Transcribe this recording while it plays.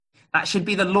That should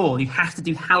be the law. You have to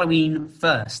do Halloween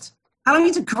first.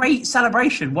 Halloween's a great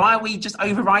celebration. Why are we just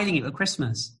overriding it with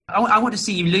Christmas? I want to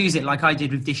see you lose it like I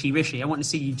did with Dishy Rishi. I want to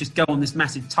see you just go on this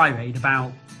massive tirade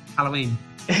about Halloween.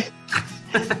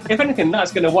 If anything,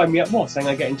 that's going to wind me up more, saying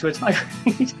I get into a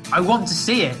tirade. I want to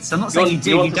see it. So I'm not saying you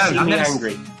do, you don't. You want to see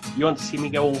me angry. You want to see me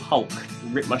go all Hulk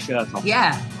and rip my shirt off.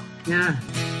 Yeah.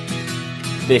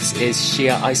 This is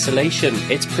Sheer Isolation.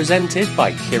 It's presented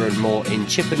by Kieran Moore in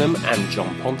Chippenham and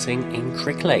John Ponting in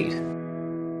Cricklade.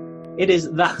 It is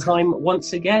that time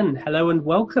once again. Hello and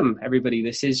welcome, everybody.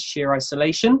 This is Sheer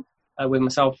Isolation with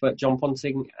myself, John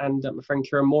Ponting, and my friend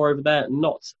Kieran Moore over there,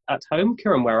 not at home.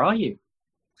 Kieran, where are you?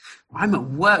 I'm at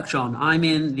work, John. I'm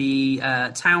in the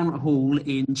town hall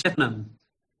in Chippenham.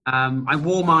 I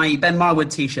wore my Ben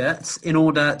Marwood t-shirt in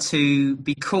order to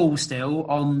be cool still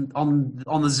on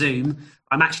the Zoom.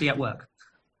 I'm actually at work.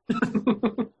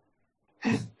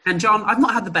 And John, I've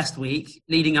not had the best week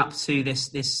leading up to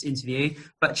this interview,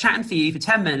 but chatting for you for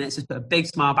 10 minutes has put a big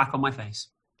smile back on my face.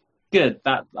 Good.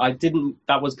 That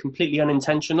was completely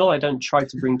unintentional. I don't try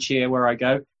to bring cheer where I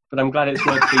go, but I'm glad it's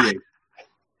worked for you.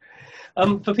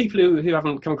 For people who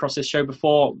haven't come across this show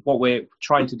before, what we're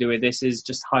trying to do with this is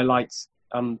just highlight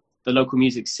the local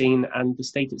music scene and the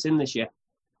state it's in this year.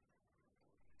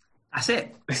 That's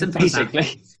it.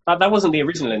 Basically, that wasn't the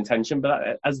original intention,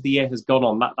 but as the year has gone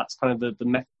on, that's kind of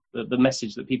the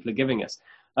message that people are giving us.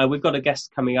 We've got a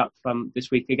guest coming up from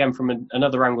this week, again from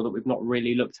another angle that we've not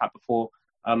really looked at before.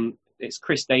 It's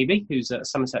Chris Davey, who's a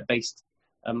Somerset-based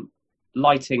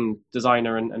lighting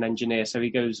designer and engineer. So he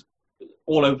goes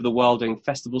all over the world doing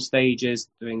festival stages,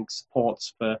 doing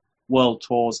supports for world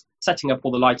tours, setting up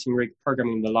all the lighting rig,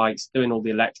 programming the lights, doing all the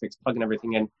electrics, plugging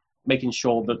everything in, making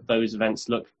sure that those events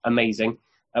look amazing.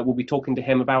 We'll be talking to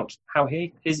him about how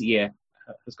his year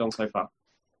has gone so far.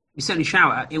 You certainly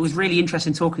shall. It was really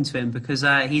interesting talking to him because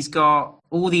he's got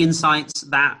all the insights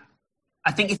that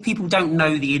I think if people don't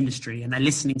know the industry and they're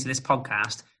listening to this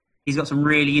podcast, he's got some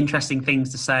really interesting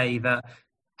things to say that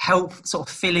help sort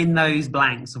of fill in those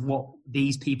blanks of what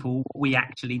we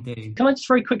actually do. Can I just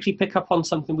very quickly pick up on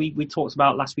something we talked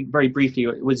about last week very briefly?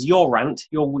 It was your rant,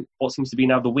 what seems to be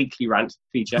now the weekly rant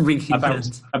feature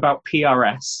about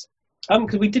PRS.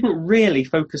 Because we didn't really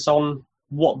focus on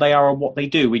what they are or what they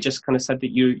do. We just kind of said that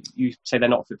you say they're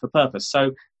not fit for purpose.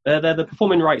 So they're the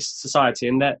Performing Rights Society,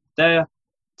 and they're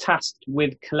tasked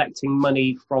with collecting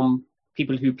money from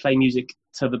people who play music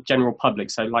to the general public.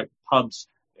 So like pubs,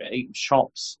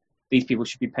 shops, these people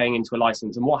should be paying into a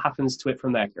license. And what happens to it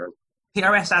from there, Kieran?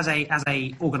 PRS as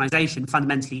a organisation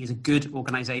fundamentally is a good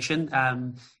organisation.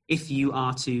 If you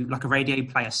are to, like a radio,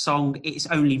 play a song, it's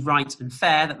only right and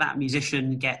fair that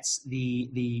musician gets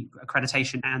the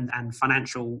accreditation and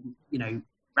financial,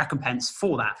 recompense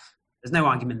for that. There's no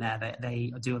argument there that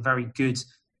they are a very good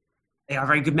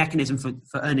mechanism for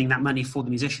earning that money for the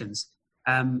musicians.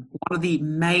 One of the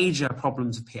major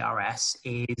problems of PRS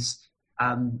is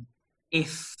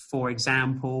if, for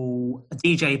example, a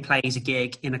DJ plays a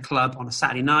gig in a club on a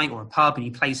Saturday night or a pub and he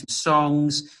plays some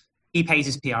songs, he pays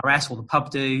his PRS, or the pub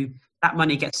do, that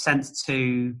money gets sent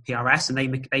to PRS and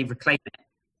they reclaim it.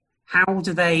 How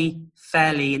do they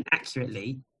fairly and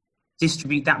accurately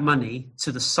distribute that money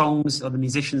to the songs or the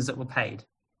musicians that were paid?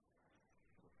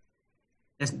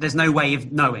 There's no way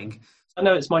of knowing. I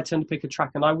know it's my turn to pick a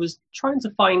track, and I was trying to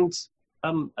find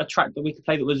a track that we could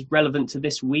play that was relevant to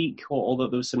this week, or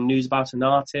that there was some news about an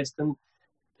artist. And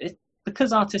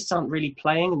because artists aren't really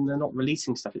playing and they're not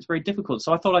releasing stuff, it's very difficult.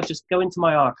 So I thought I'd just go into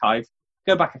my archive,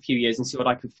 go back a few years and see what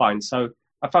I could find. So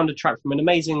I found a track from an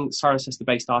amazing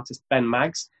Cirencester-based artist, Ben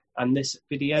Maggs, and this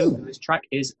this track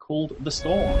is called The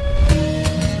Storm.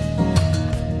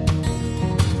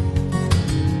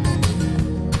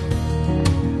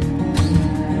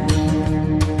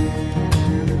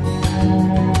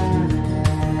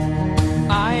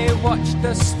 Watch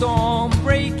the storm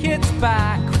break its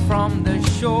back from the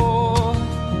shore,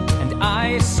 and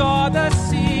I saw the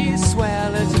sea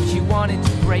swell as if she wanted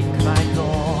to break my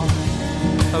door.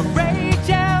 A rage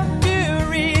and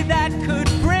fury that could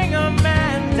bring a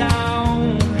man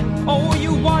down. Oh,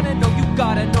 you wanna know, you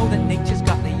gotta know that nature's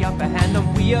got the upper hand,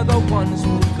 and we are the ones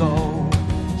who go.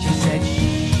 She said,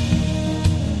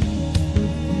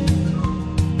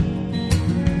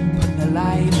 put the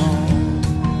light on.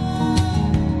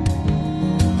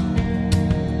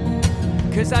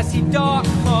 'Cause I see dark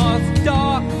moths.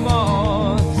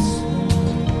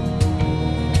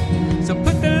 So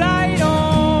put the light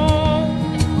on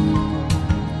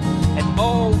and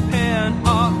open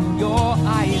up your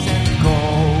eyes and go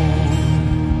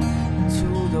to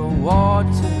the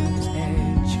water's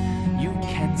edge. You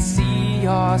can see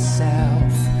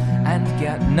yourself and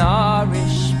get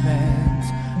nourishment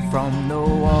from the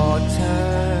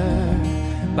water.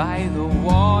 By the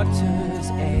water's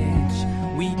edge,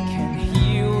 we can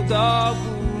heal the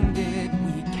wounded,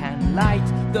 we can light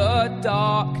the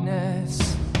darkness.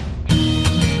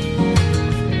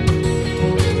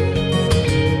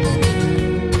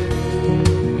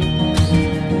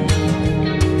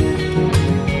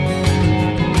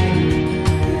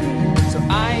 So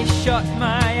I shut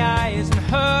my eyes and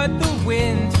heard the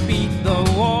wind beat the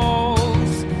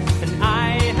walls, and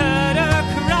I heard her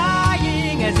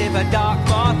crying as if a dark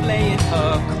moth lay in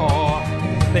her core.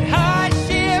 But her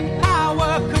sheer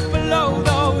power could blow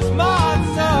those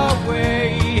moths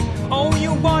away. Oh,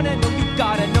 you wanna know, you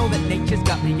gotta know that nature's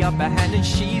got the upper hand, and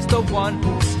she's the one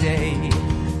who'll stay.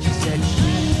 She said, shh,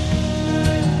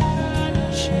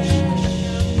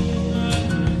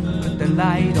 put the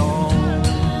light on.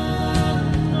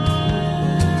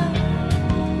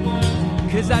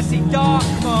 'Cause I see dark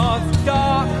moths,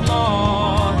 dark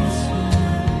moths.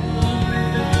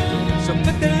 So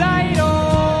put the light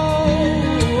on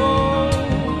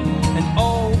and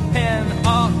open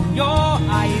up your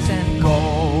eyes and go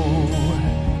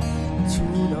to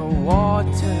the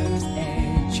water's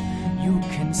edge. You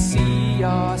can see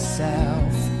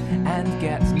yourself and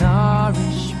get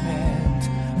nourishment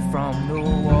from the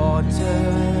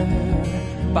water.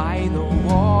 By the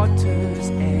water's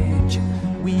edge,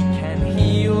 we can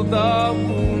heal the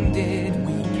wounded,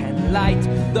 we can light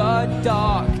the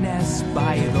darkness.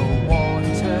 By the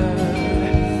water,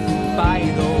 by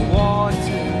the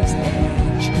water's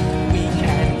edge, we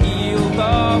can heal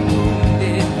the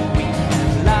wounded, we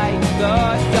can light the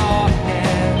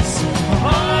darkness.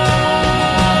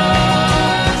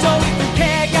 So if you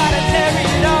care, gotta tear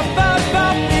it up, up,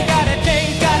 up. You gotta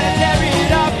change, gotta tear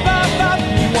it up, up, up.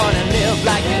 You wanna live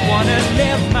like you wanna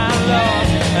live, my love,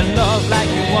 and love like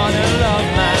you wanna love,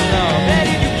 my love. And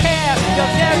if you care,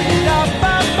 you'll tear it up,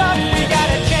 up, up. We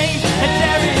gotta change and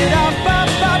tear it up,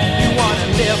 up, up. You wanna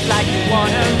live like you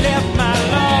wanna live, my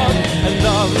love, and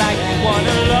love like you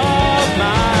wanna love,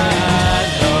 my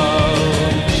love.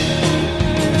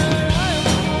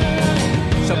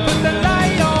 So put the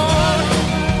light on,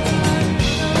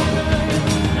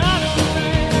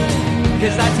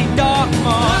 'cause I see dark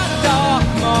moths, dark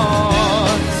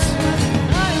moths.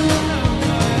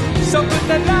 So put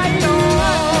the light on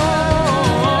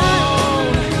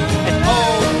and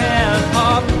open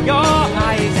up your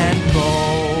eyes and go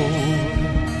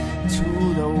to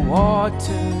the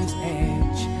water's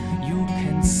edge. You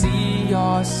can see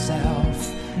yourself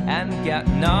and get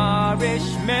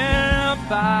nourishment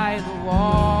by the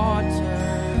water.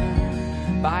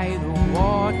 By the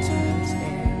water's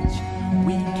edge,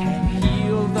 we can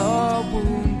heal the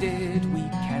wounded, we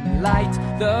can light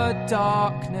the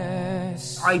darkness.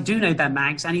 I do know Ben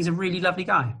Maggs, and he's a really lovely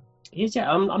guy. He is,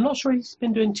 yeah. I'm not sure he's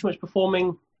been doing too much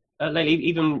performing lately,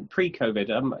 even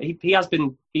pre-COVID. He has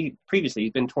been, previously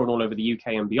he's been touring all over the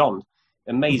UK and beyond.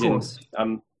 Amazing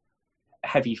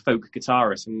heavy folk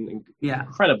guitarist and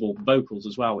incredible vocals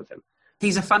as well with him.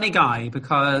 He's a funny guy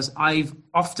because I've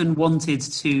often wanted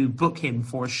to book him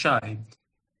for a show. And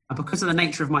because of the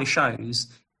nature of my shows,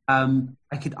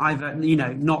 I could either,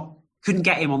 couldn't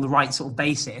get him on the right sort of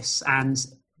basis, and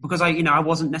because I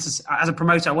wasn't necessarily, as a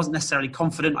promoter, I wasn't necessarily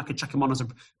confident I could chuck him on as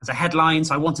a headline,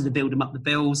 so I wanted to build him up the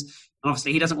bills. And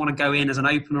obviously, he doesn't want to go in as an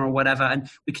opener or whatever, and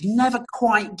we could never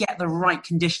quite get the right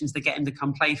conditions to get him to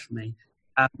come play for me.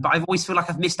 But I've always feel like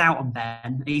I've missed out on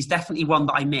Ben. He's definitely one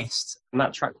that I missed. And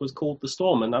that track was called The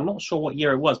Storm, and I'm not sure what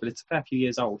year it was, but it's a fair few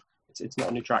years old. It's not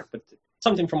a new track, but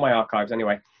something from my archives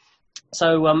anyway.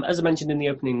 So, as I mentioned in the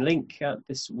opening link,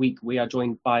 this week we are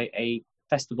joined by a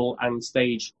festival and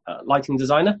stage lighting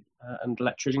designer and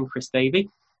electrician, Chris Davey,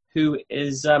 who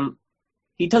is,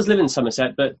 he does live in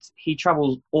Somerset, but he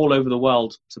travels all over the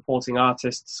world supporting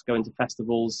artists, going to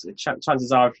festivals.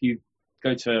 Chances are, if you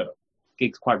go to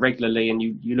gigs quite regularly and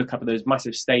you look up at those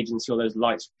massive stages and see all those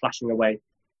lights flashing away,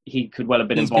 he could well have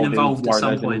been involved in one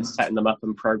of those and setting them up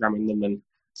and programming them and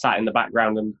sat in the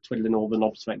background and twiddling all the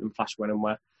knobs to make them flash when and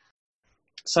where.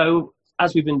 So,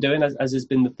 as we've been doing, as has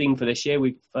been the theme for this year,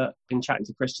 we've been chatting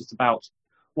to Chris just about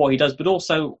what he does, but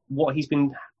also what he's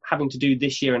been having to do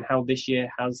this year and how this year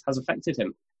has affected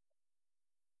him.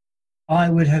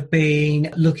 I would have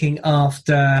been looking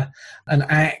after an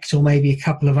act or maybe a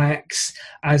couple of acts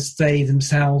as they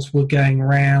themselves were going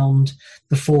around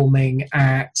performing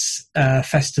at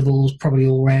festivals, probably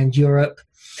all around Europe.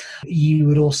 You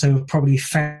would also have probably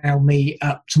found me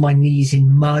up to my knees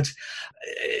in mud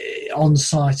on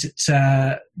site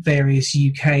at various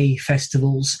UK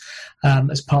festivals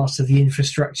as part of the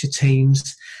infrastructure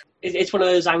teams. It's one of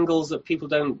those angles that people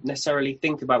don't necessarily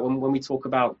think about when we talk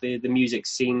about the music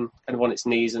scene kind of on its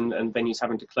knees and venues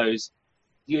having to close.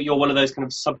 You're one of those kind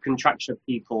of subcontractor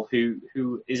people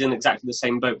who is in exactly the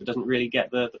same boat but doesn't really get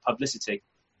the publicity.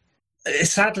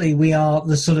 Sadly, we are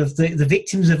the sort of the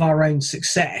victims of our own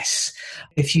success.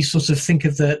 If you sort of think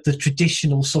of the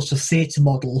traditional sort of theatre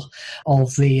model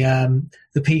of the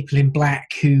people in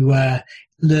black who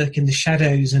lurk in the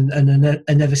shadows and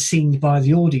are never seen by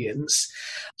the audience,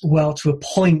 well, to a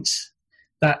point,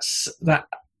 that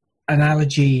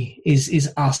analogy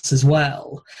is us as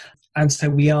well. And so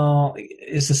we are,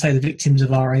 as I say, the victims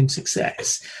of our own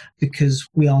success, because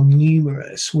we are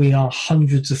numerous, we are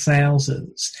hundreds of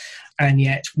thousands, and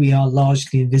yet we are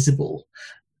largely invisible.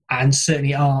 And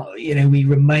certainly we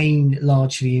remain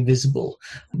largely invisible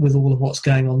with all of what's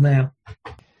going on now.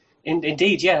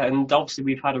 Indeed, yeah. And obviously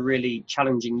we've had a really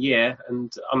challenging year,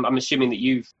 and I'm assuming that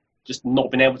you've just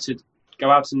not been able to go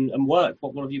out and work.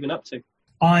 What have you been up to?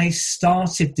 I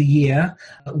started the year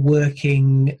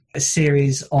working a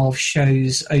series of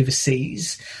shows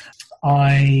overseas.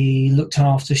 I looked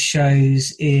after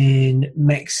shows in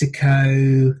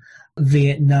Mexico,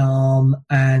 Vietnam,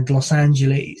 and Los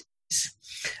Angeles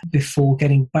before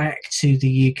getting back to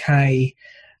the UK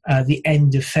the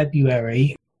end of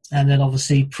February. And then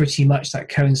obviously pretty much that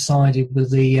coincided with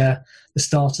the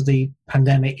start of the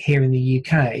pandemic here in the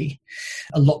UK.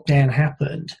 A lockdown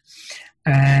happened,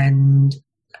 and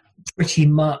pretty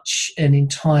much an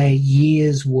entire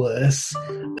year's worth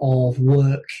of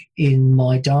work in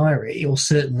my diary, or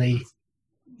certainly,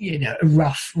 a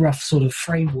rough sort of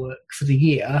framework for the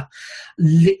year,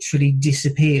 literally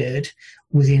disappeared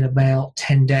within about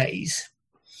 10 days.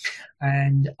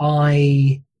 And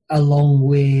I, along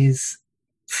with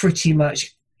pretty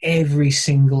much every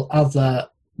single other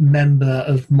member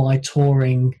of my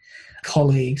touring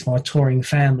colleagues, my touring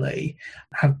family,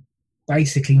 have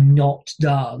basically not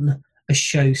done a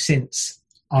show since.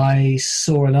 I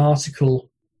saw an article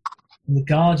in The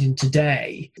Guardian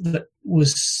today that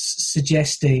was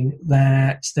suggesting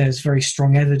that there's very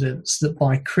strong evidence that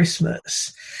by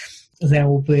Christmas there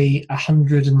will be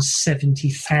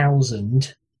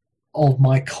 170,000 of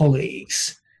my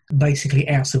colleagues basically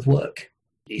out of work.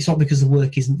 It's not because the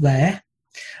work isn't there,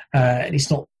 and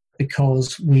it's not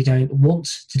because we don't want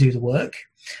to do the work.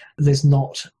 There's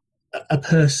not a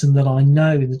person that I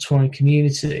know in the touring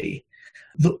community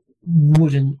that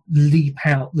wouldn't leap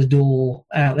out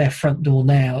their front door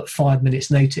now at 5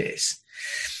 minutes' notice.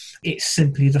 It's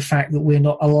simply the fact that we're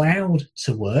not allowed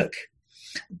to work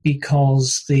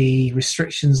because the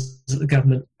restrictions that the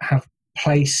government have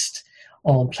placed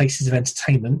on places of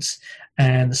entertainment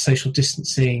and the social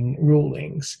distancing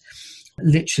rulings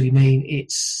literally mean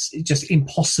it's just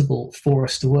impossible for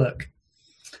us to work.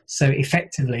 So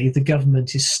effectively, the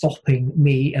government is stopping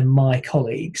me and my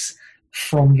colleagues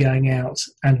from going out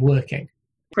and working.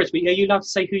 Chris, are you allowed to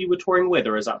say who you were touring with,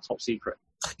 or is that top secret?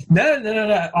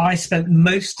 No. I spent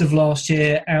most of last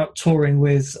year out touring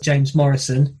with James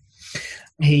Morrison.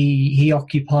 He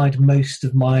occupied most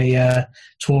of my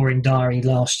touring diary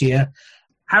last year.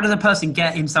 How does a person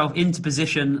get himself into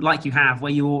position like you have,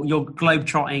 where you're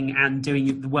globe-trotting and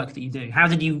doing the work that you do? How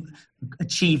did you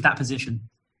achieve that position?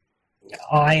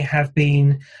 I have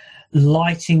been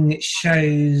lighting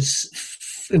shows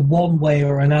one way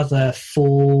or another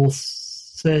for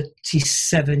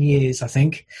 37 years, I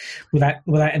think,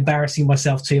 without embarrassing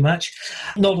myself too much.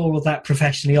 Not all of that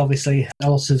professionally, obviously. A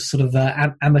lot of sort of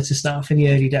amateur stuff in the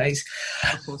early days.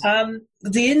 The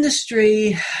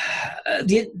industry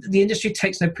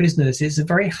takes no prisoners. It's a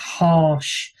very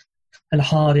harsh and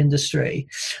hard industry.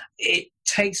 It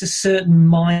takes a certain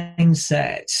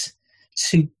mindset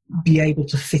to be able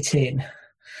to fit in.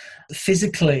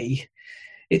 Physically,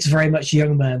 it's very much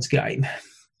young man's game.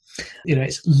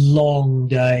 It's long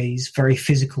days, very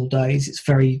physical days. It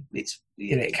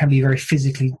can be very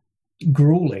physically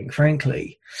grueling,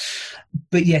 frankly.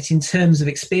 But yet, in terms of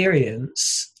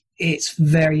experience, it's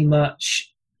very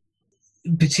much,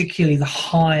 particularly the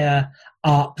higher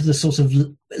up the sort of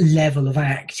level of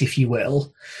act, if you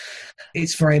will,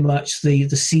 it's very much the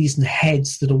seasoned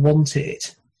heads that are wanted.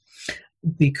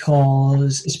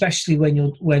 Because especially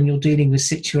when you're dealing with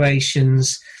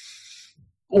situations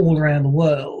all around the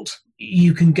world,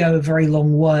 you can go a very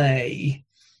long way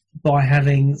by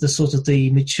having the sort of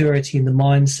the maturity and the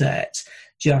mindset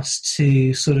just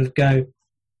to sort of go,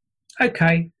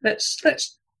 okay, let's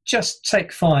just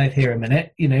take 5 here a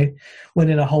minute, when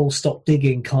in a hole stop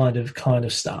digging kind of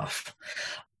stuff.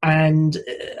 And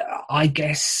I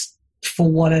guess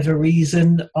for whatever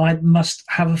reason, I must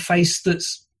have a face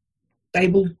that's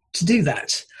able to do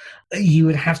that. You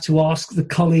would have to ask the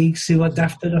colleagues who are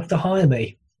daft enough to hire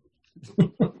me.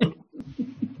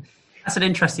 That's an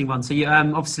interesting one. So you,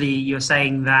 obviously you're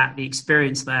saying that the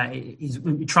experience there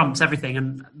it trumps everything,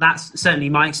 and that's certainly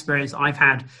my experience I've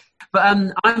had.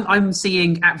 But I'm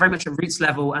seeing at very much at roots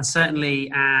level, and certainly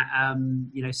at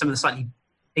some of the slightly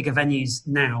bigger venues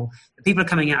now, that people are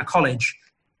coming out of college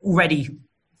already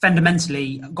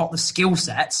fundamentally got the skill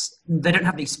sets. They don't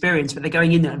have the experience, but they're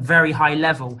going in at a very high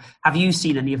level. Have you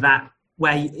seen any of that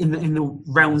where in the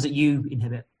realms that you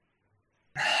inhibit?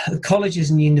 The colleges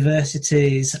and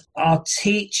universities are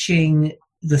teaching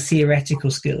the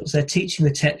theoretical skills. They're teaching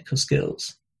the technical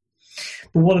skills.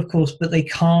 But they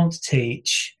can't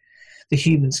teach the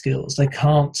human skills. They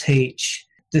can't teach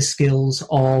the skills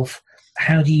of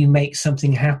how do you make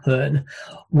something happen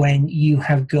when you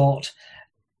have got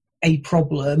a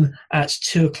problem at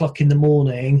 2:00 in the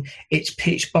morning, it's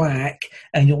pitch black,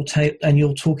 and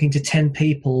you're talking to 10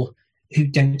 people who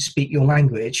don't speak your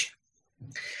language.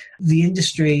 The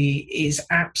industry is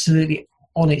absolutely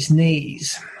on its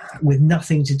knees with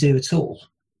nothing to do at all.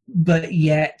 But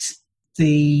yet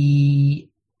the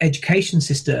education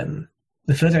system,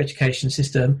 the further education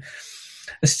system,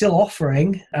 are still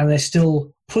offering, and they're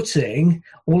still putting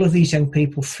all of these young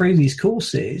people through these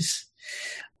courses.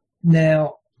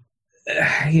 Now,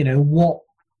 what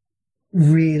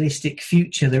realistic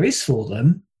future there is for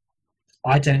them,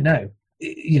 I don't know.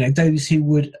 Those who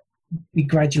would be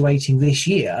graduating this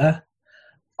year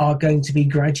are going to be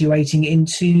graduating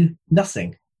into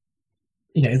nothing.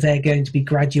 They're going to be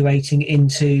graduating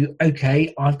into,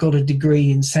 okay, I've got a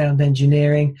degree in sound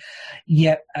engineering.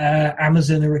 Yep,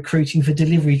 Amazon are recruiting for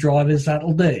delivery drivers.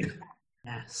 That'll do.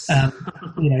 Yes.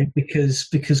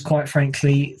 Because quite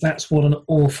frankly, that's what an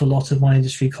awful lot of my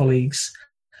industry colleagues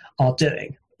are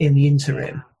doing in the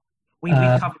interim. We've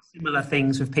covered similar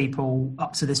things with people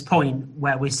up to this point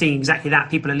where we're seeing exactly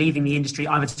that. People are leaving the industry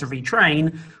either to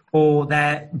retrain or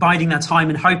they're biding their time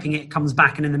and hoping it comes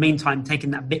back, and in the meantime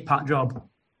taking that bit part job.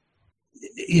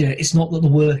 It's not that the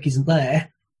work isn't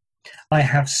there. I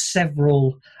have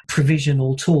several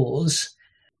provisional tours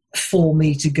for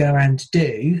me to go and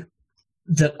do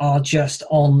that are just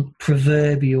on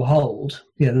proverbial hold.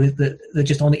 They're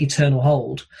just on eternal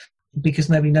hold because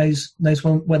nobody knows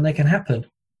when they can happen.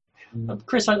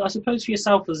 Chris, I suppose for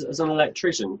yourself as an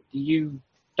electrician, you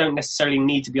don't necessarily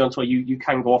need to be on tour. You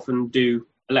can go off and do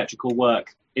electrical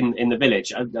work in the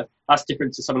village. That's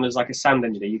different to someone who's like a sound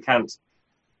engineer. You can't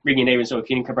ring your neighbour and say,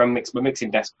 "Can you come around and mix my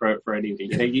mixing desk for an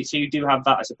evening?" So you do have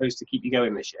that, I suppose, to keep you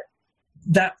going this year.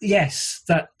 That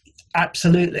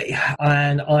absolutely.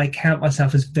 And I count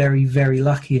myself as very, very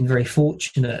lucky and very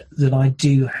fortunate that I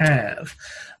do have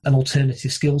an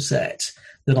alternative skill set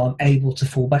that I'm able to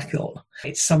fall back on.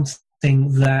 It's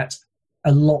something that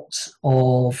a lot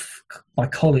of my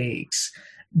colleagues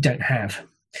don't have,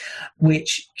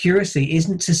 which curiously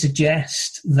isn't to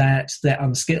suggest that they're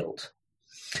unskilled,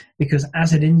 because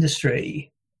as an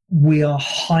industry, we are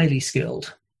highly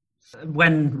skilled.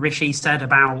 When Rishi said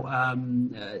about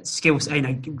skills, to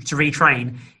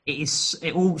retrain, it's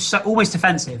almost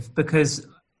offensive because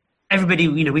everybody,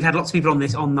 we've had lots of people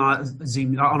on our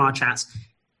Zoom, on our chats.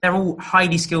 They're all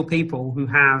highly skilled people who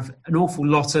have an awful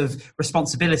lot of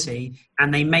responsibility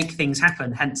and they make things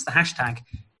happen, hence the hashtag.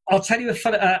 I'll tell you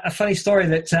a funny story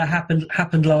that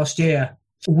happened last year.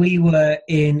 We were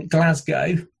in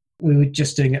Glasgow. We were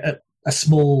just doing a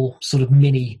small sort of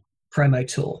mini promo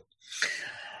tour.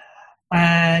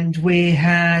 And we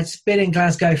had been in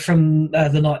Glasgow from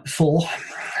the night before,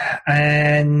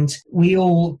 and we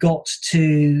all got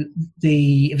to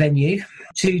the venue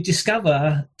to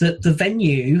discover that the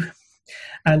venue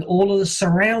and all of the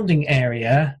surrounding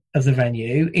area of the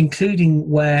venue, including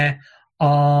where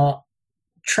our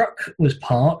truck was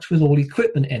parked with all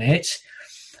equipment in it,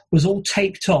 was all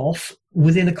taped off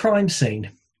within a crime scene.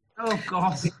 Oh,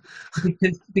 God.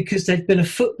 Because there'd been a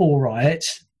football riot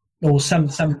or some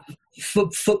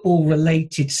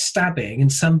football-related stabbing,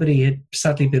 and somebody had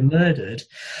sadly been murdered,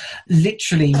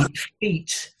 literally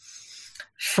feet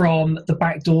from the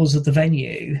back doors of the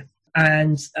venue,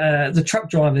 and the truck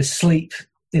drivers sleep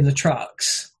in the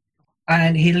trucks,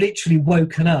 and he literally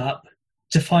woken up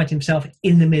to find himself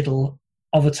in the middle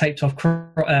of a taped-off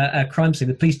crime scene.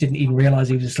 The police didn't even realise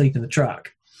he was asleep in the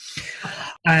truck.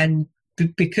 And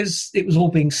because it was all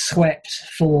being swept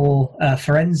for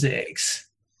forensics,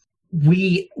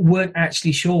 we weren't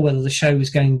actually sure whether the show was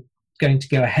going to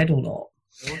go ahead or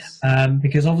not.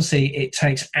 Because obviously it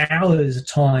takes hours of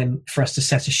time for us to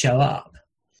set a show up.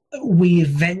 We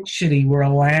eventually were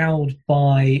allowed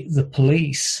by the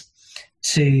police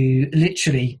to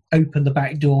literally open the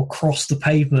back door, cross the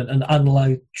pavement and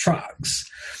unload trucks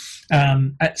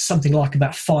at something like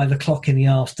about 5 o'clock in the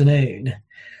afternoon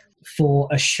for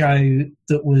a show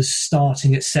that was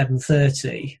starting at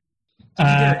 7:30.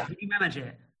 Did you manage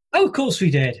it? Oh, of course we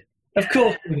did. Of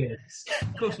course we did.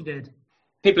 Of course we did.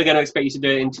 People are going to expect you to do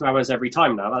it in 2 hours every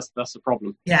time now. That's the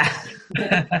problem. Yeah.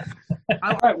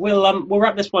 All right, we'll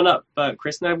wrap this one up,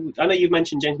 Chris. Now, I know you've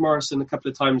mentioned James Morrison a couple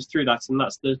of times through that, and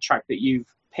that's the track that you've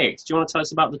picked. Do you want to tell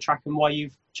us about the track and why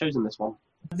you've chosen this one?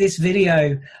 This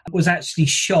video was actually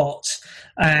shot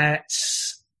at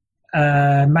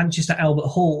Manchester Albert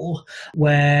Hall,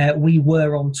 where we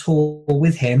were on tour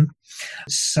with him.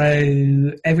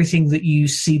 So everything that you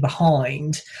see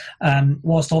behind,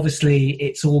 whilst obviously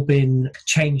it's all been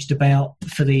changed about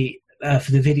for the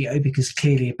video, because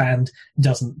clearly a band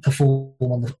doesn't perform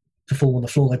on the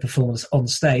floor, they perform on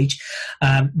stage.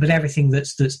 But everything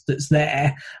that's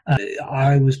there,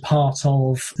 I was part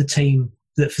of the team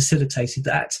that facilitated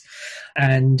that.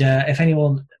 And if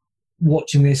anyone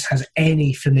watching this has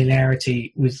any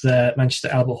familiarity with Manchester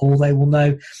Albert Hall, they will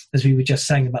know, as we were just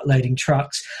saying about loading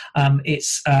trucks,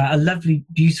 it's a lovely,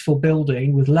 beautiful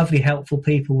building with lovely, helpful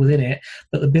people within it,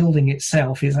 but the building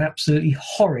itself is absolutely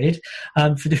horrid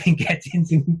for doing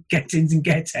get-ins and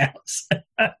get-outs.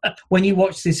 When you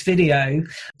watch this video,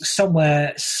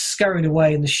 somewhere scurried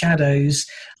away in the shadows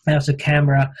out of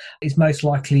camera is most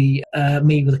likely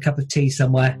me with a cup of tea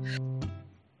somewhere.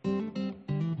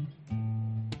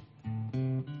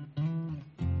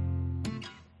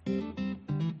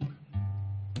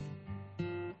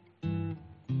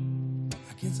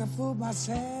 I fooled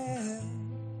myself,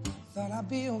 thought I'd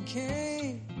be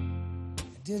okay.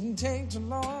 It didn't take too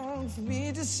long for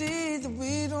me to see that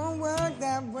we don't work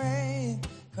that way.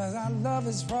 'Cause our love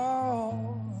is raw,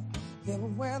 yeah, we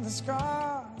wear the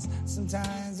scars.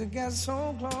 Sometimes we get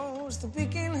so close that we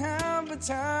can't help but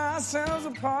tear ourselves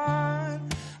apart.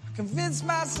 I convinced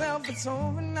myself it's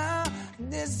over now,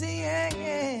 and it's the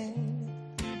end.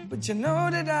 But you know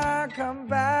that I'll come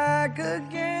back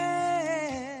again.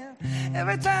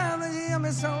 Every time that you hear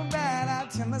me so bad, I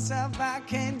tell myself I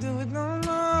can't do it no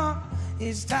more.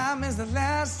 Each time is the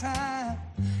last time.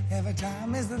 Every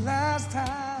time is the last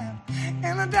time.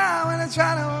 And I die when I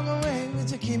try to walk away, but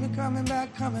you keep me coming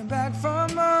back for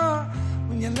more.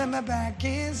 When you let me back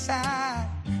inside,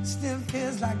 still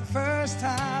feels like the first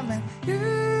time. And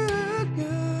you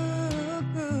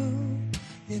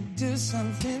do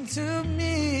something to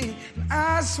me, and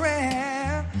I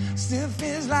swear, still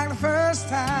feels like the first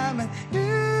time. And you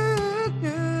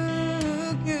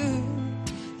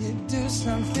do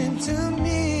something to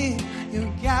me,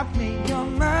 you got me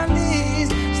on my knees,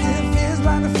 still feels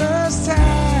like the first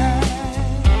time.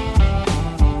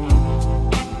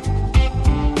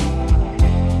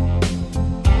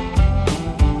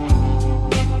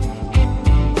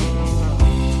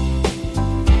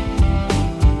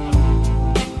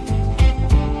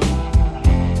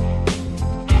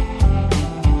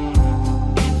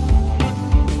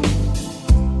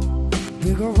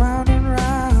 Go round and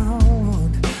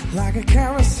round like a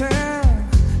carousel.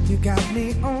 You got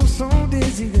me on so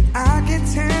dizzy that I can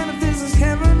tell if this is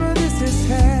heaven or this is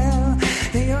hell.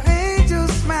 And your angel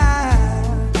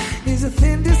smile is a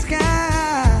thin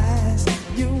disguise.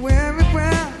 You wear it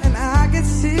well, and I can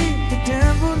see the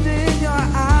devil in your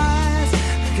eyes.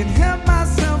 I can help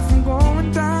myself from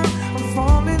going down, I'm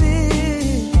falling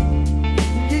in.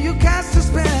 Yeah, you cast a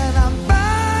spell, I'm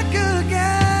back again.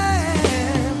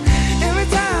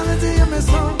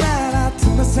 So bad, I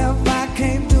tell myself I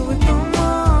can't do it no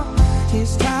more.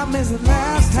 Each time is the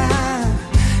last time.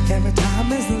 Every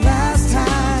time is the last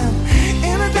time.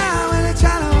 And I die when I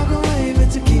try to walk away,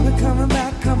 but you keep it coming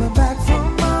back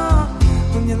for more.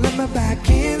 When you let me back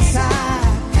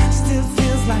inside, still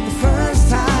feels like the first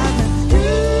time. And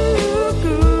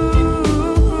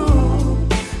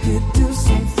you do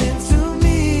something to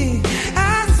me, I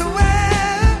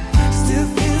swear, still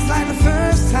feels like the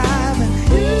first time. And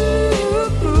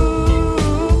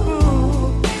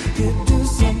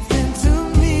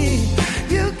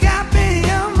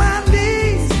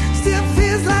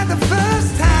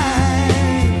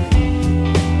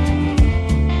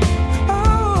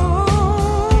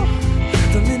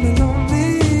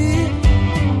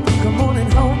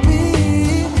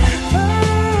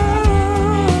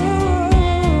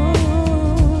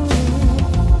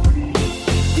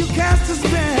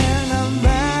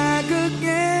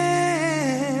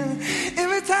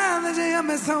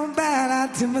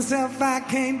to myself I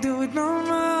can't do it no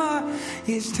more.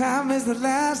 Each time is the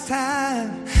last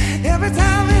time. Every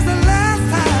time is the last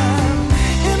time.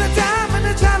 And the time when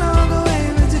I try to walk away,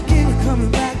 but you keep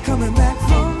coming back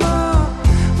for more.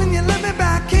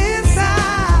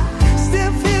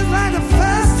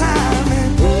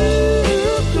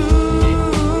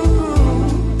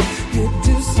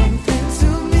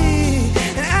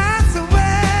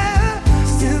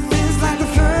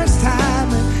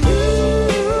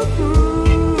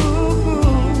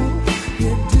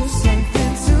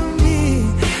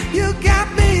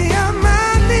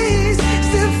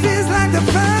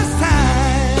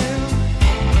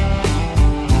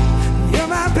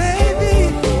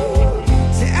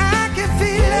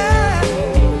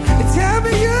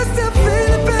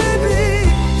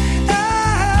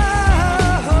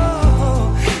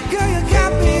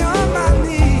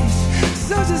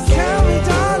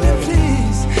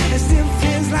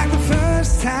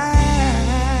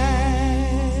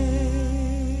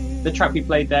 the track we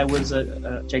played there was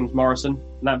James Morrison,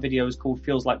 and that video is called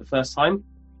 "Feels Like the First Time,"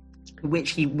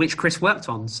 which Chris worked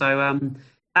on. So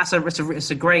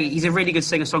it's a great. He's a really good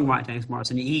singer-songwriter, James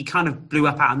Morrison. He kind of blew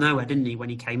up out of nowhere, didn't he? When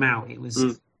he came out, it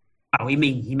was. Well, he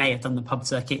may have done the pub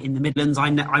circuit in the Midlands. I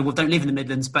don't live in the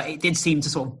Midlands, but it did seem to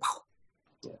sort of.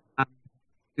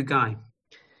 Good guy.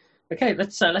 Okay,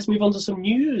 let's move on to some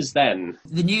news then.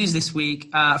 The news this week,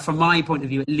 from my point of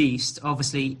view at least,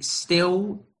 obviously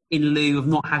still in lieu of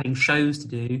not having shows to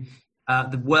do,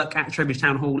 the work at Trowbridge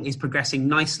Town Hall is progressing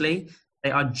nicely.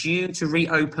 They are due to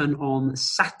reopen on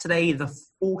Saturday, the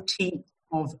 14th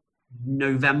of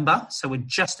November. So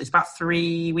it's about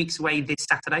 3 weeks away this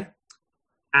Saturday.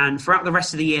 And throughout the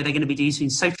rest of the year, they're going to be doing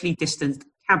socially distanced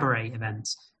cabaret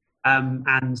events.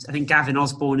 And I think Gavin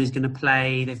Osborne is going to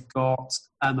play. They've got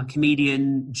a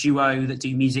comedian duo that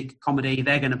do music comedy.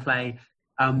 They're going to play.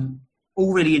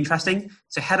 All really interesting.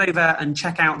 So head over and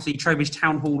check out the Trowbridge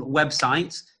Town Hall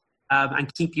website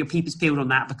and keep your peepers peeled on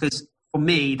that, because for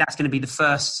me, that's going to be the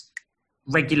first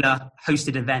regular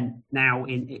hosted event now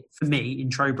for me in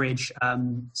Trowbridge.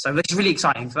 So this is really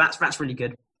exciting. So that's really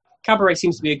good. Cabaret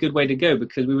seems to be a good way to go,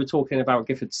 because we were talking about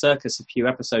Gifford Circus a few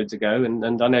episodes ago, and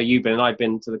I know you've been and I've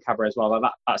been to the cabaret as well.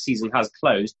 That season has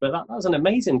closed, but that was an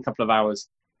amazing couple of hours.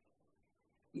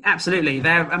 Absolutely.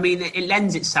 It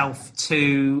lends itself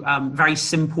to very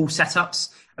simple setups.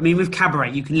 I mean, with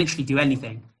cabaret, you can literally do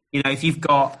anything. You know, if you've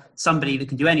got somebody that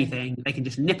can do anything, they can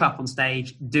just nip up on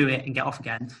stage, do it, and get off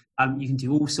again. You can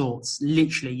do all sorts.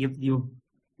 Literally, your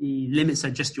limits are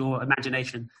just your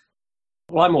imagination.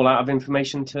 Well, I'm all out of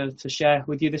information to share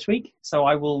with you this week, so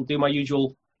I will do my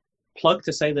usual plug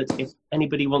to say that if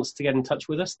anybody wants to get in touch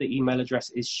with us, the email address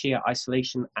is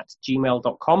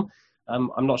sheerisolation@gmail.com.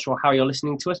 I'm not sure how you're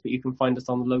listening to us, but you can find us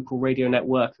on the local radio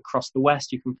network across the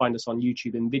West. You can find us on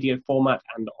YouTube in video format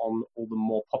and on all the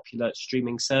more popular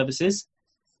streaming services.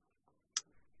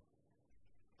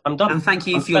 I'm done. And thank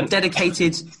you for your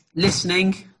dedicated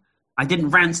listening. I didn't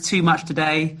rant too much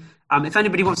today. If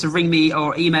anybody wants to ring me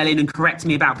or email in and correct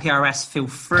me about PRS, feel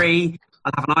free.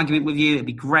 I'll have an argument with you. It'd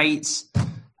be great.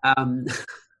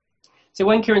 So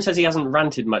when Kieran says he hasn't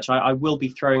ranted much, I will be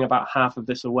throwing about half of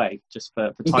this away just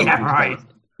for time. Yeah, right.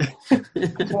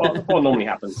 That's what normally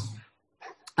happens.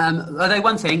 Although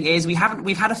one thing is we've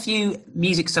had a few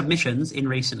music submissions in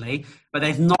recently, but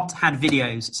they've not had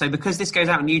videos. So because this goes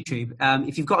out on YouTube,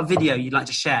 if you've got a video you'd like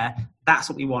to share, that's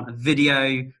what we want, a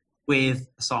video with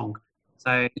a song.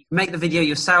 So make the video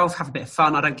yourself, have a bit of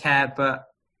fun, I don't care, but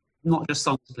not just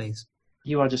songs, please.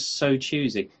 You are just so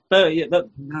choosy. But the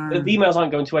emails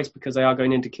aren't going to waste, because they are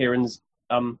going into Kieran's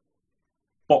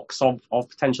box of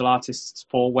potential artists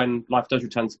for when life does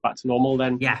return back to normal.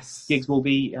 Then yes, gigs will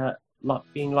be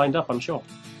being lined up, I'm sure.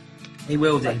 They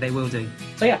will do.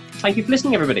 So yeah, thank you for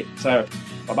listening, everybody. So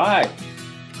bye-bye.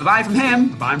 Bye-bye from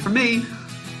him, bye from me.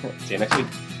 See you next week.